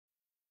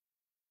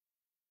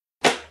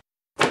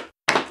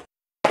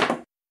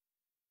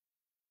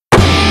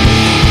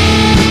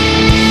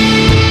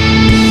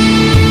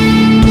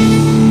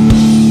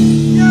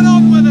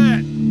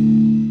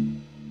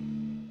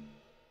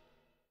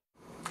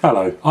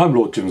Hello, I'm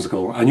Lord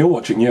Jimsicle, and you're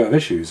watching You Have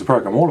Issues, a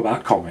programme all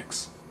about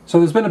comics. So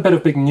there's been a bit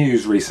of big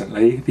news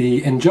recently.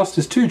 The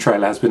Injustice 2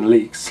 trailer has been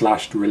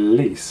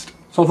leaked/released.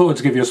 So I thought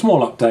I'd give you a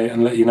small update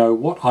and let you know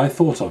what I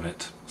thought of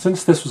it.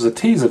 Since this was a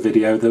teaser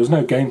video, there was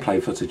no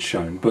gameplay footage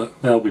shown,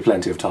 but there'll be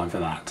plenty of time for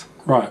that.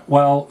 Right,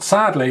 well,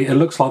 sadly it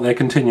looks like they're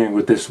continuing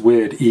with this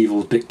weird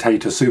evil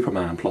dictator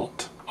Superman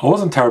plot. I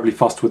wasn't terribly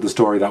fussed with the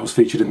story that was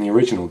featured in the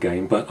original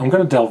game, but I'm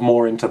going to delve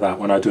more into that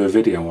when I do a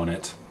video on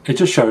it. It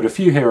just showed a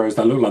few heroes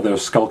that looked like they were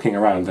skulking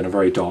around in a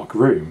very dark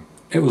room.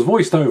 It was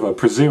voiced over,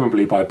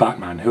 presumably by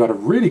Batman, who had a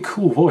really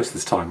cool voice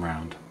this time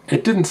round.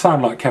 It didn't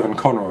sound like Kevin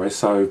Conroy,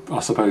 so I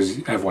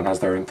suppose everyone has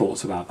their own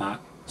thoughts about that.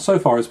 So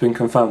far it's been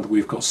confirmed that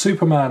we've got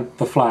Superman,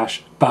 The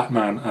Flash,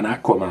 Batman and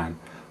Aquaman.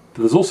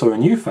 But there's also a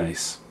new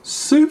face.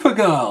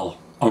 Supergirl!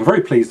 I'm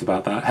very pleased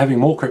about that. Having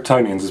more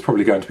Kryptonians is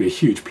probably going to be a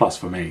huge plus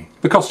for me.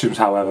 The costumes,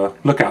 however,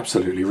 look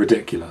absolutely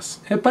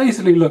ridiculous. It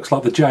basically looks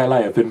like the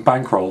JLA have been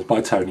bankrolled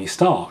by Tony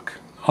Stark.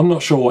 I'm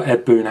not sure what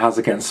Ed Boon has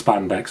against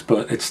spandex,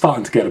 but it's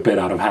starting to get a bit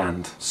out of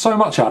hand. So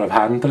much out of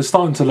hand that it's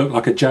starting to look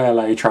like a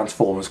JLA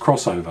Transformers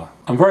crossover.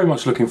 I'm very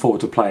much looking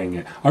forward to playing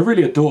it. I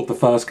really adored the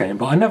first game,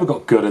 but I never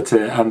got good at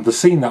it, and the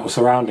scene that was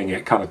surrounding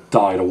it kind of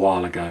died a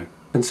while ago.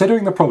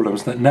 Considering the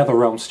problems that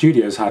NetherRealm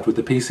Studios had with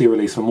the PC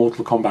release for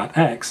Mortal Kombat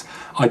X,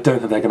 I don't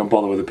think they're going to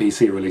bother with a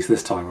PC release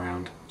this time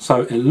around.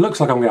 So it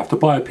looks like I'm going to have to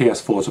buy a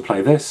PS4 to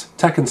play this,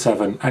 Tekken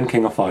 7 and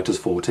King of Fighters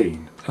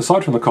 14.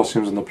 Aside from the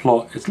costumes and the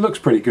plot, it looks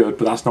pretty good,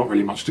 but that's not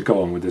really much to go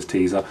on with this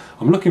teaser.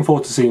 I'm looking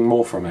forward to seeing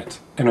more from it.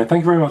 Anyway,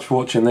 thank you very much for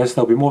watching this.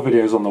 There'll be more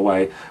videos on the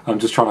way. I'm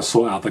just trying to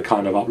sort out the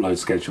kind of upload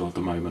schedule at the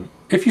moment.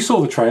 If you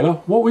saw the trailer,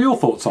 what were your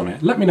thoughts on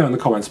it? Let me know in the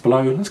comments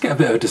below. Let's get a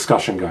bit of a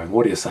discussion going.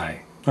 What do you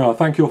say? Oh,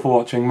 thank you all for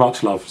watching.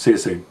 Much love. See you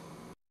soon.